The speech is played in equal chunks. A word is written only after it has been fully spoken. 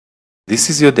This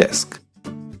is your desk,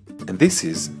 and this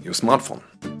is your smartphone.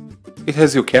 It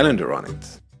has your calendar on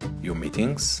it, your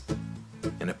meetings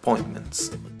and appointments.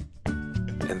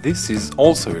 And this is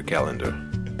also your calendar,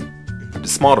 the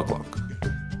smart clock.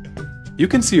 You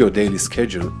can see your daily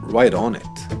schedule right on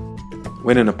it,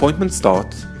 when an appointment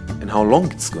starts and how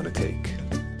long it's going to take.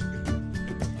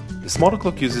 The smart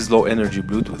clock uses low energy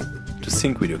Bluetooth to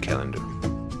sync with your calendar.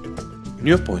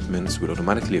 New appointments will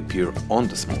automatically appear on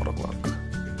the smart clock.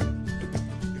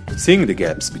 Seeing the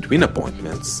gaps between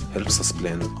appointments helps us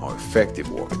plan our effective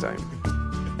work time.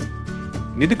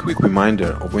 Need a quick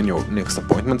reminder of when your next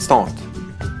appointment starts?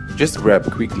 Just grab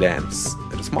a quick glance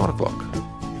at the smart clock.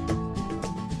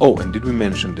 Oh, and did we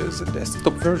mention there's a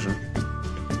desktop version?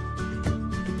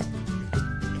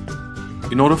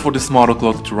 In order for the smart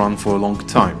clock to run for a long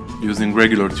time using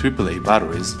regular AAA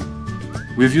batteries,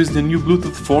 we've used the new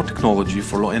Bluetooth 4 technology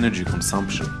for low energy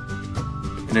consumption,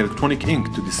 and electronic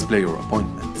ink to display your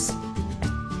appointments.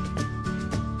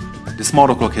 The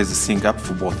smart clock has a sync app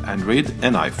for both Android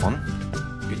and iPhone.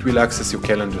 It will access your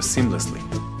calendar seamlessly,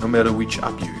 no matter which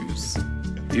app you use.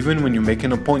 Even when you make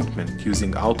an appointment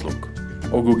using Outlook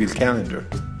or Google Calendar,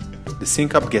 the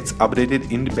sync app gets updated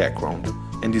in the background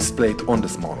and displayed on the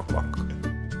smart clock.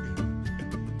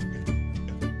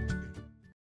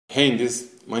 Hey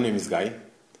my name is Guy.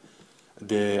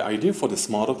 The idea for the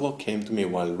smart clock came to me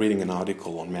while reading an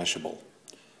article on Mashable.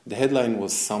 The headline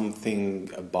was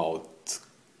something about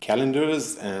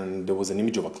calendars and there was an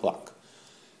image of a clock.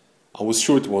 I was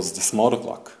sure it was the smart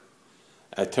clock.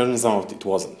 It turns out it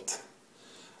wasn't.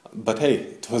 But hey,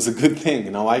 it was a good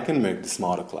thing. Now I can make the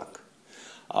smart clock.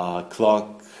 A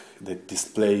clock that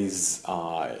displays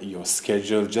your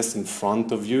schedule just in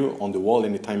front of you on the wall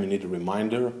anytime you need a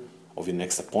reminder of your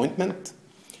next appointment.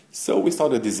 So we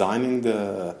started designing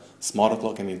the smart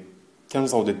clock, and it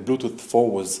turns out that Bluetooth 4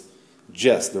 was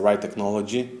just the right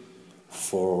technology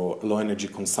for low energy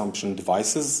consumption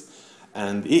devices,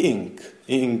 and e-ink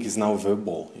is now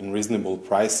available in reasonable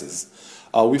prices.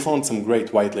 We found some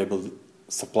great white label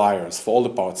suppliers for all the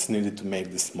parts needed to make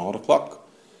the smart clock.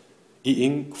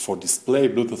 E-ink for display,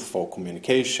 Bluetooth for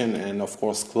communication, and of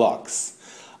course clocks.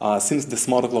 Since the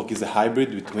smart clock is a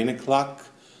hybrid between a clock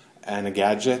and a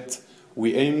gadget,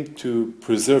 we aim to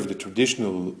preserve the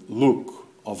traditional look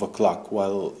of a clock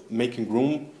while making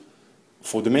room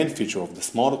for the main feature of the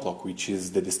smart clock, which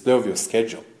is the display of your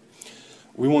schedule.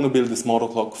 We want to build the smart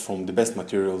clock from the best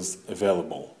materials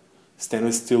available: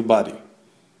 stainless steel body,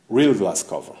 real glass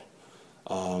cover,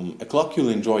 a clock you'll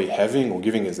enjoy having or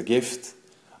giving as a gift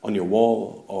on your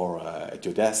wall or at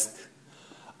your desk.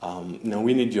 Now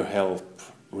we need your help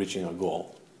reaching our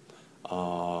goal.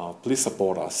 Please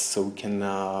support us so we can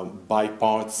buy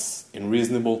parts in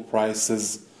reasonable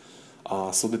prices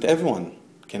so that everyone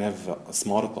can have a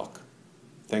smart clock.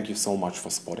 Thank you so much for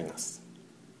supporting us.